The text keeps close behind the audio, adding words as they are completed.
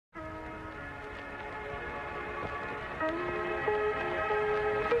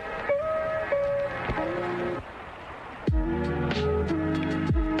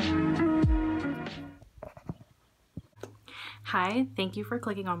Hi, thank you for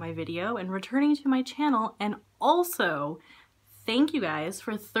clicking on my video and returning to my channel, and also thank you guys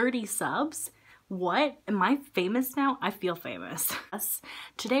for 30 subs. What? Am I famous now? I feel famous. Yes.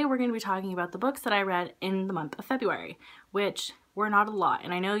 Today we're going to be talking about the books that I read in the month of February, which were not a lot.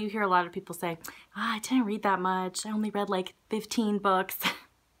 And I know you hear a lot of people say, I didn't read that much. I only read like 15 books.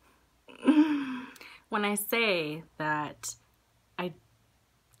 When I say that I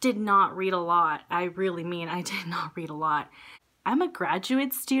did not read a lot, I really mean I did not read a lot. I'm a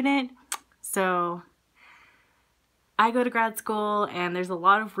graduate student, so I go to grad school and there's a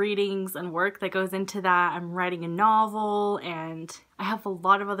lot of readings and work that goes into that. I'm writing a novel and I have a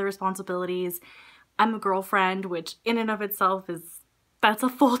lot of other responsibilities. I'm a girlfriend, which in and of itself that's a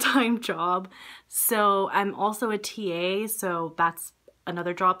full-time job. So I'm also a TA, so that's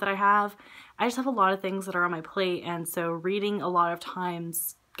another job that I have. I just have a lot of things that are on my plate, and so reading a lot of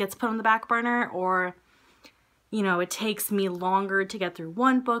times gets put on the back burner, or you know, it takes me longer to get through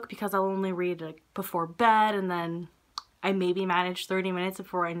one book because I'll only read it before bed, and then I maybe manage 30 minutes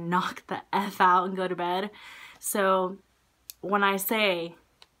before I knock the F out and go to bed. So when I say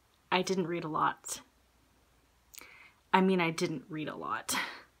I didn't read a lot, I mean I didn't read a lot.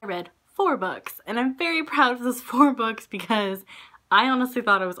 I read 4 books, and I'm very proud of those 4 books because I honestly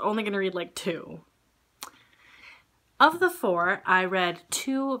thought I was only going to read like 2. Of the 4, I read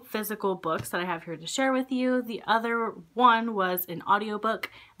 2 physical books that I have here to share with you. The other one was an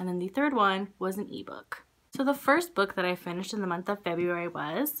audiobook, and then the third one was an ebook. So the first book that I finished in the month of February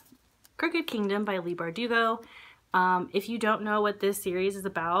was Crooked Kingdom by Leigh Bardugo. If you don't know what this series is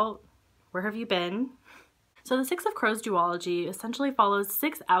about, where have you been? So the Six of Crows duology essentially follows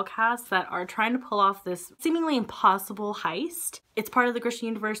 6 outcasts that are trying to pull off this seemingly impossible heist. It's part of the Grisha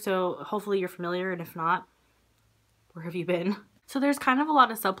universe, so hopefully you're familiar, and if not, where have you been? So there's kind of a lot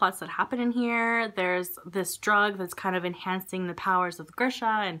of subplots that happen in here. There's this drug that's kind of enhancing the powers of the Grisha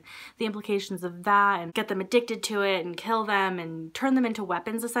and the implications of that, and get them addicted to it and kill them and turn them into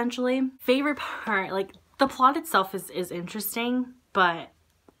weapons essentially. Favorite part, like the plot itself is interesting, but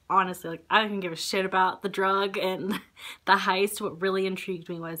honestly, like, I didn't give a shit about the drug and the heist. What really intrigued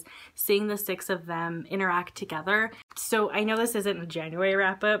me was seeing the 6 of them interact together. So I know this isn't a January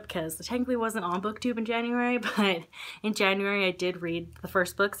wrap-up because I technically wasn't on BookTube in January, but in January I did read the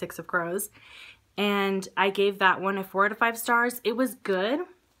first book, Six of Crows, and I gave that one a 4 out of 5 stars. It was good,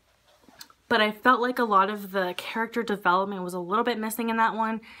 but I felt like a lot of the character development was a little bit missing in that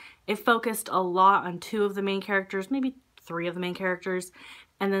one. It focused a lot on 2 of the main characters, maybe 3 of the main characters,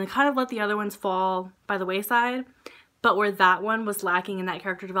 and then kind of let the other ones fall by the wayside. But where that one was lacking in that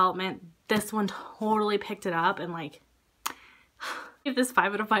character development, this one totally picked it up, and like, give this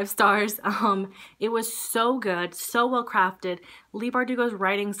 5 out of 5 stars. It was so good, so well crafted. Leigh Bardugo's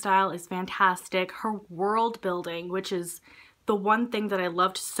writing style is fantastic. Her world building, which is the one thing that I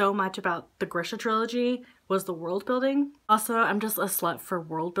loved so much about the Grisha trilogy, was the world building. Also, I'm just a slut for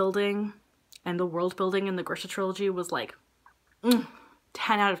world building, and the world building in the Grisha trilogy was like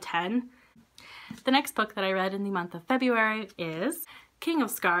 10 out of 10. The next book that I read in the month of February is King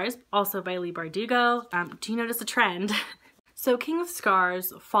of Scars, also by Leigh Bardugo. Do you notice a trend? So King of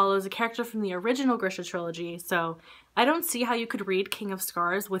Scars follows a character from the original Grisha trilogy, so I don't see how you could read King of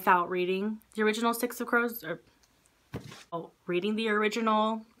Scars without reading the original Six of Crows, or reading the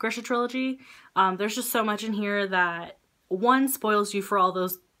original Grisha trilogy. There's just so much in here that, one, spoils you for all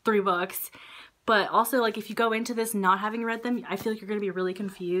those 3 books, but also, like, if you go into this not having read them, I feel like you're going to be really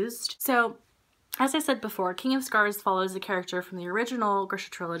confused. So, as I said before, King of Scars follows a character from the original Grisha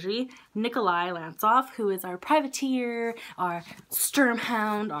trilogy, Nikolai Lantsov, who is our privateer, our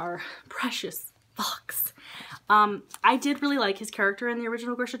Sturmhound, our precious fox. I did really like his character in the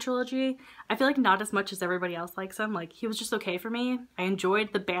original Grisha trilogy. I feel like not as much as everybody else likes him. Like, he was just okay for me. I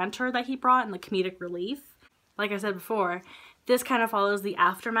enjoyed the banter that he brought and the comedic relief. Like I said before, this kind of follows the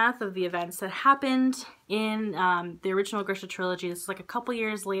aftermath of the events that happened in the original Grisha trilogy. This is like a couple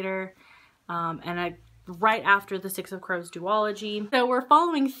years later, right after the Six of Crows duology. So we're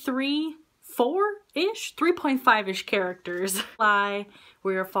following 3.5-ish characters.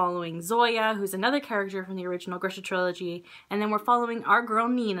 We're following Zoya, who's another character from the original Grisha trilogy, and then we're following our girl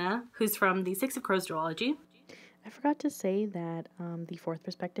Nina, who's from the Six of Crows duology. I forgot to say that the 4th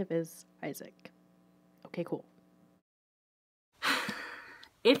perspective is Isaac. Okay, cool.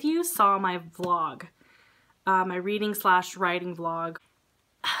 If you saw my vlog, my reading/writing vlog,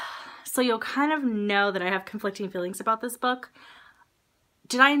 so you'll kind of know that I have conflicting feelings about this book.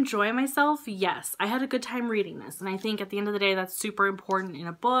 Did I enjoy myself? Yes. I had a good time reading this, and I think at the end of the day that's super important in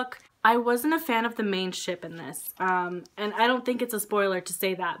a book. I wasn't a fan of the main ship in this, and I don't think it's a spoiler to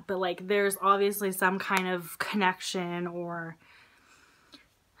say that, but like there's obviously some kind of connection or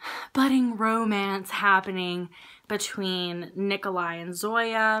budding romance happening between Nikolai and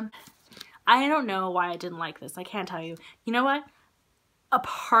Zoya. I don't know why I didn't like this. I can't tell you. You know what? A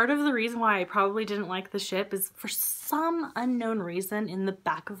part of the reason why I probably didn't like the ship is for some unknown reason in the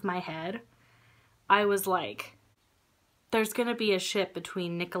back of my head, I was like, there's gonna be a ship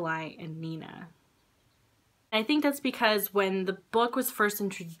between Nikolai and Nina. I think that's because when the book was first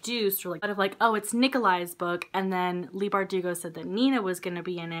introduced, or like, out of like, oh, it's Nikolai's book, and then Leigh Bardugo said that Nina was gonna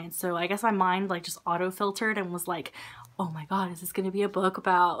be in it. So I guess my mind like just auto-filtered and was like, oh my god, is this gonna be a book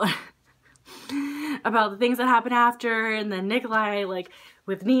about about the things that happen after, and then Nikolai like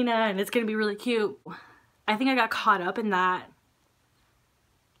with Nina, and it's gonna be really cute. I think I got caught up in that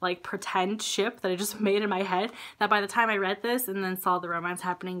like pretend ship that I just made in my head, that by the time I read this and then saw the romance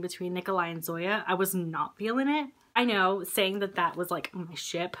happening between Nikolai and Zoya, I was not feeling it. I know saying that that was like my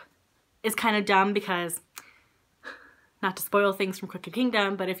ship is kind of dumb because, not to spoil things from Crooked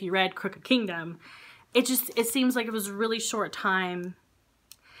Kingdom, but if you read Crooked Kingdom, it seems like it was a really short time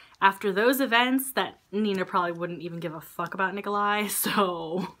after those events that Nina probably wouldn't even give a fuck about Nikolai,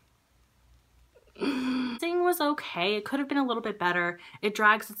 so thing was okay. It could have been a little bit better. It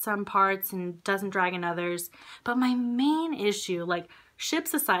drags at some parts and doesn't drag in others. But my main issue, like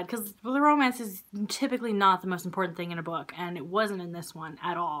ships aside, because the romance is typically not the most important thing in a book, and it wasn't in this one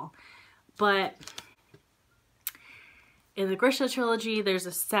at all. But in the Grisha trilogy, there's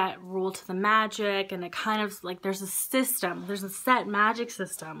a set rule to the magic, and it kind of like there's a system, there's a set magic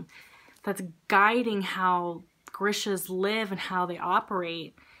system that's guiding how Grishas live and how they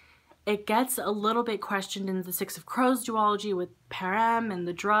operate. It gets a little bit questioned in the Six of Crows duology with Perem and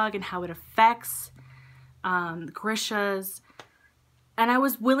the drug and how it affects the Grishas. And I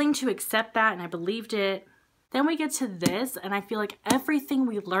was willing to accept that, and I believed it. Then we get to this, and I feel like everything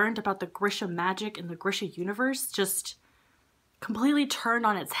we learned about the Grisha magic and the Grisha universe just completely turned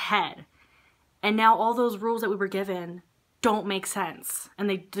on its head. And now all those rules that we were given don't make sense, and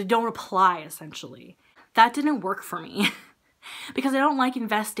they don't apply, essentially. That didn't work for me. Because I don't like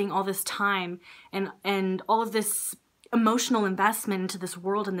investing all this time and all of this emotional investment into this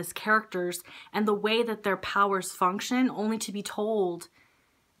world and these characters and the way that their powers function, only to be told,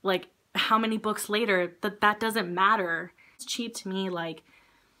 like, how many books later that doesn't matter. It's cheap to me, like,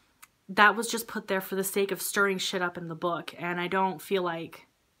 that was just put there for the sake of stirring shit up in the book, and I don't feel like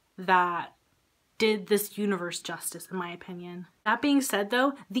that did this universe justice, in my opinion. That being said,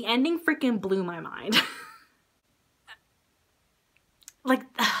 though, the ending freaking blew my mind. Like,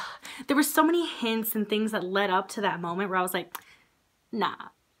 there were so many hints and things that led up to that moment where I was like, nah,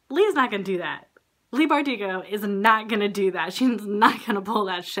 Leigh's not gonna do that. Leigh Bardugo is not gonna do that. She's not gonna pull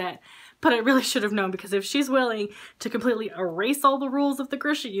that shit. But I really should have known, because if she's willing to completely erase all the rules of the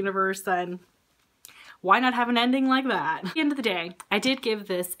Grisha universe, then why not have an ending like that? At the end of the day, I did give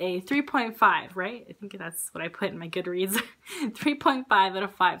this a 3.5, right? I think that's what I put in my Goodreads. 3.5 out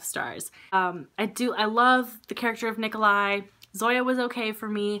of 5 stars. I love the character of Nikolai. Zoya was okay for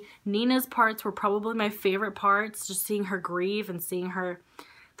me. Nina's parts were probably my favorite parts, just seeing her grieve and seeing her,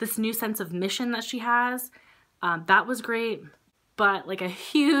 this new sense of mission that she has. That was great. But like a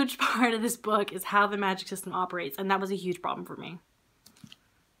huge part of this book is how the magic system operates, and that was a huge problem for me.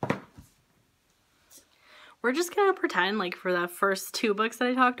 We're just gonna pretend like for the first 2 books that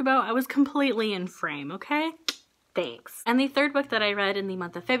I talked about, I was completely in frame, okay? Thanks. And the third book that I read in the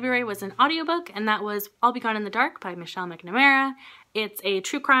month of February was an audiobook, and that was I'll Be Gone in the Dark by Michelle McNamara. It's a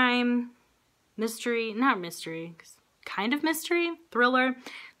true crime mystery, not mystery, kind of mystery, thriller.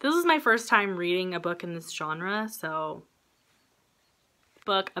 This is my first time reading a book in this genre, so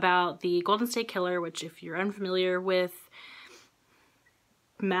book about the Golden State Killer, which if you're unfamiliar with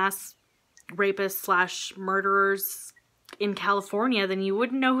mass rapists slash murderers in California, then you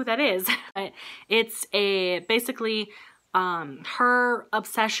wouldn't know who that is. But it's basically her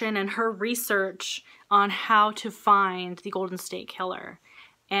obsession and her research on how to find the Golden State Killer.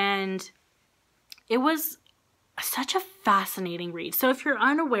 And it was such a fascinating read. So if you're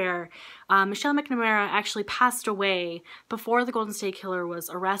unaware, Michelle McNamara actually passed away before the Golden State Killer was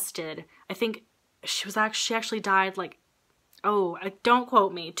arrested. I think she actually died like, oh, don't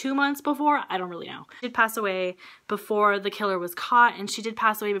quote me, 2 months before? I don't really know. She did pass away before the killer was caught, and she did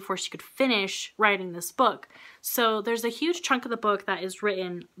pass away before she could finish writing this book. So there's a huge chunk of the book that is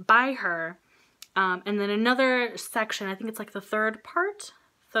written by her, and then another section, I think it's like the third part,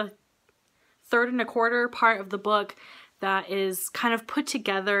 the 3rd and a quarter part of the book that is kind of put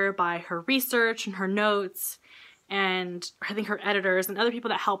together by her research and her notes, and I think her editors and other people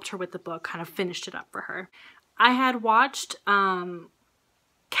that helped her with the book kind of finished it up for her. I had watched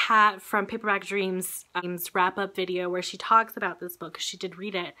Kat from Paperback Dreams' wrap-up video where she talks about this book because she did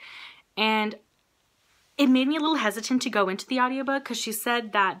read it, and it made me a little hesitant to go into the audiobook because she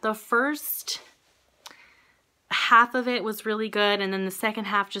said that the first half of it was really good, and then the second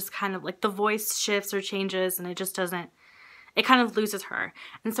half just kind of like the voice shifts or changes, and it just doesn't, it kind of loses her.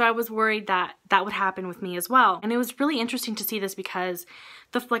 And so I was worried that that would happen with me as well. And it was really interesting to see this because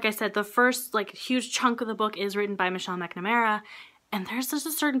like I said, the first like huge chunk of the book is written by Michelle McNamara, and there's just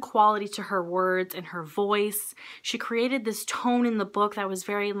a certain quality to her words and her voice. She created this tone in the book that was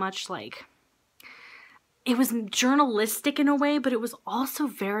very much like, it was journalistic in a way, but it was also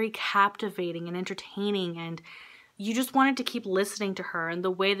very captivating and entertaining, and you just wanted to keep listening to her, and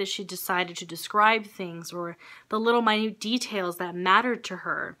the way that she decided to describe things or the little minute details that mattered to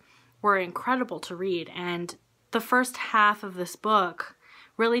her were incredible to read. And the first half of this book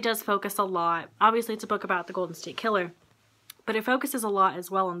really does focus a lot. Obviously, it's a book about the Golden State Killer, but it focuses a lot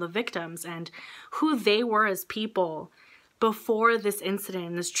as well on the victims and who they were as people before this incident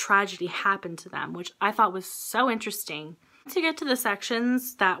and this tragedy happened to them, which I thought was so interesting. To get to the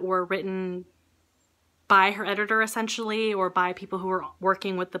sections that were written by her editor, essentially, or by people who were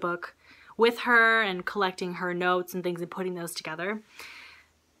working with the book with her and collecting her notes and things and putting those together,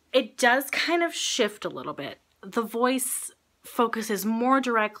 it does kind of shift a little bit. The voice focuses more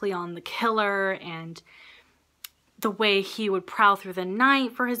directly on the killer and the way he would prowl through the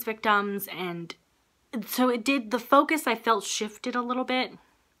night for his victims, and so it did, the focus I felt shifted a little bit.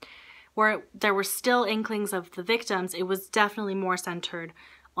 Where there were still inklings of the victims, it was definitely more centered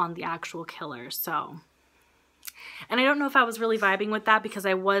on the actual killer. So, and I don't know if I was really vibing with that because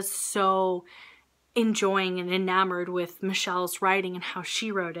I was so enjoying and enamored with Michelle's writing and how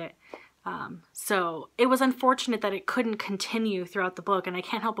she wrote it. So it was unfortunate that it couldn't continue throughout the book, and I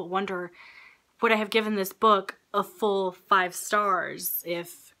can't help but wonder, would I have given this book a full 5 stars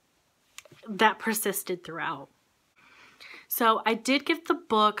if that persisted throughout? So I did give the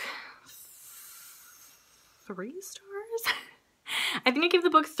book 3 stars? I think I gave the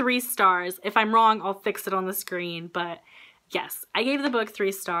book 3 stars. If I'm wrong, I'll fix it on the screen, but yes, I gave the book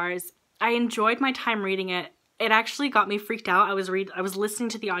 3 stars. I enjoyed my time reading it. It actually got me freaked out. I was listening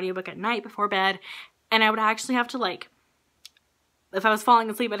to the audiobook at night before bed, and I would actually have to, like, if I was falling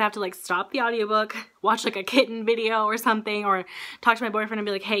asleep, I'd have to like stop the audiobook, watch like a kitten video or something, or talk to my boyfriend and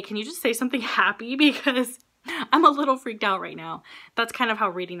be like, hey, can you just say something happy because I'm a little freaked out right now. That's kind of how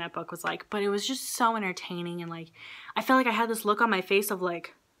reading that book was like, but it was just so entertaining, and like I felt like I had this look on my face of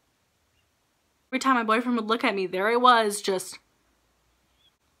like, every time my boyfriend would look at me, there I was, just,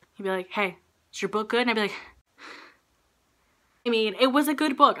 he'd be like, hey, is your book good? And I'd be like, I mean, it was a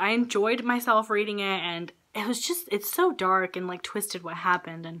good book. I enjoyed myself reading it, and it was just, it's so dark and like twisted what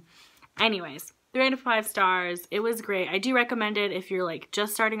happened. And anyways, 3 out of 5 stars. It was great. I do recommend it if you're like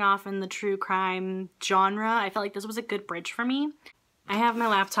just starting off in the true crime genre. I felt like this was a good bridge for me. I have my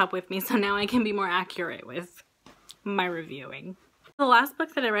laptop with me, so now I can be more accurate with my reviewing. The last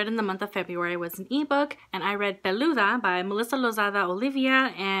book that I read in the month of February was an ebook, and I read Peluda by Melissa Lozada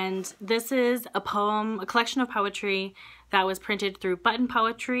Olivia, and this is a collection of poetry that was printed through Button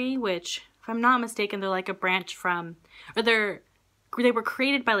Poetry, which, if I'm not mistaken, they're like a branch from, or they were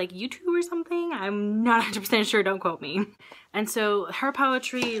created by like YouTube or something. I'm not 100% sure, don't quote me. And so her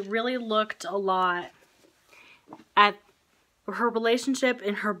poetry really looked a lot at her relationship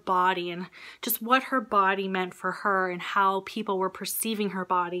in her body and just what her body meant for her and how people were perceiving her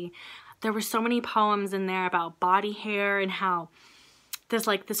body. There were so many poems in there about body hair and how there's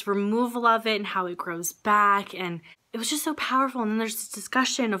like this removal of it and how it grows back, and it was just so powerful. And then there's this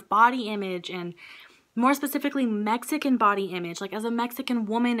discussion of body image, and more specifically Mexican body image, like as a Mexican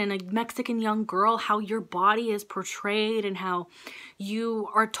woman and a Mexican young girl, how your body is portrayed and how you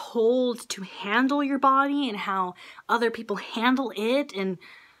are told to handle your body and how other people handle it. And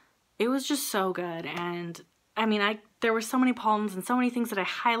it was just so good. And I mean, there were so many poems and so many things that I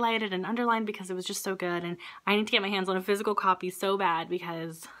highlighted and underlined because it was just so good, and I need to get my hands on a physical copy so bad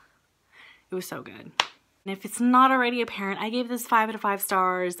because it was so good. And if it's not already apparent, I gave this 5 out of 5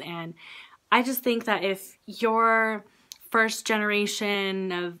 stars, and I just think that if you're first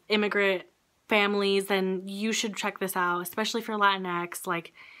generation of immigrant families, then you should check this out, especially for Latinx.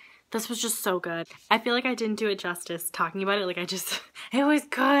 Like, this was just so good. I feel like I didn't do it justice talking about it. Like, it was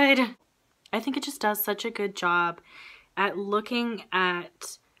good. I think it just does such a good job at looking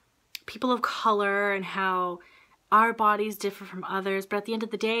at people of color and how our bodies differ from others, but at the end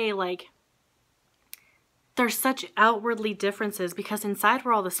of the day, like, there's such outwardly differences because inside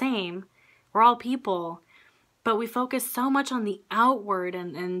we're all the same. We're all people. But we focus so much on the outward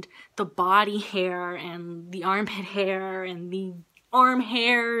and the body hair and the armpit hair and the arm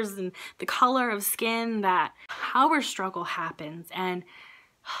hairs and the color of skin that our struggle happens. And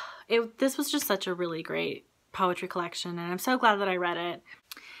this was just such a really great poetry collection, and I'm so glad that I read it.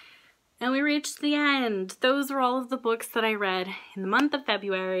 And we reached the end. Those were all of the books that I read in the month of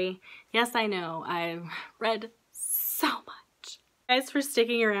February. Yes, I know, I've read so much. Guys for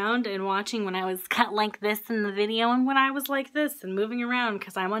sticking around and watching when I was cut like this in the video and when I was like this and moving around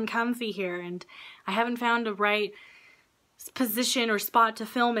because I'm uncomfy here and I haven't found a right position or spot to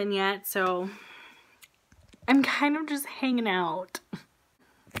film in yet, so I'm kind of just hanging out.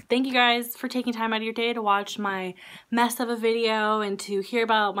 Thank you guys for taking time out of your day to watch my mess of a video and to hear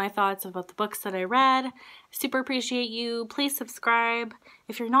about my thoughts about the books that I read. Super appreciate you. Please subscribe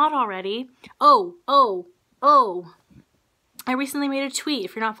if you're not already. Oh, I recently made a tweet.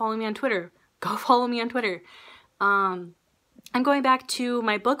 If you're not following me on Twitter, go follow me on Twitter. I'm going back to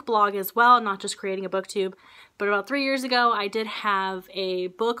my book blog as well, not just creating a booktube, but about 3 years ago I did have a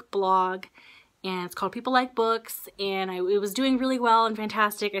book blog, and it's called People Like Books, and it was doing really well and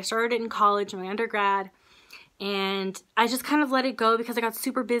fantastic. I started it in college, in my undergrad, and I just kind of let it go because I got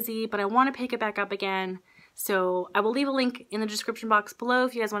super busy, but I want to pick it back up again. So I will leave a link in the description box below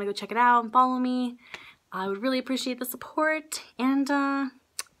if you guys want to go check it out and follow me. I would really appreciate the support, and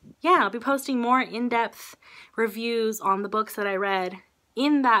yeah, I'll be posting more in-depth reviews on the books that I read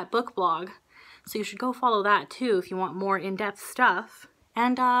in that book blog, so you should go follow that too if you want more in-depth stuff.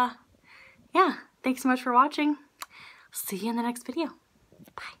 And yeah, thanks so much for watching. See you in the next video.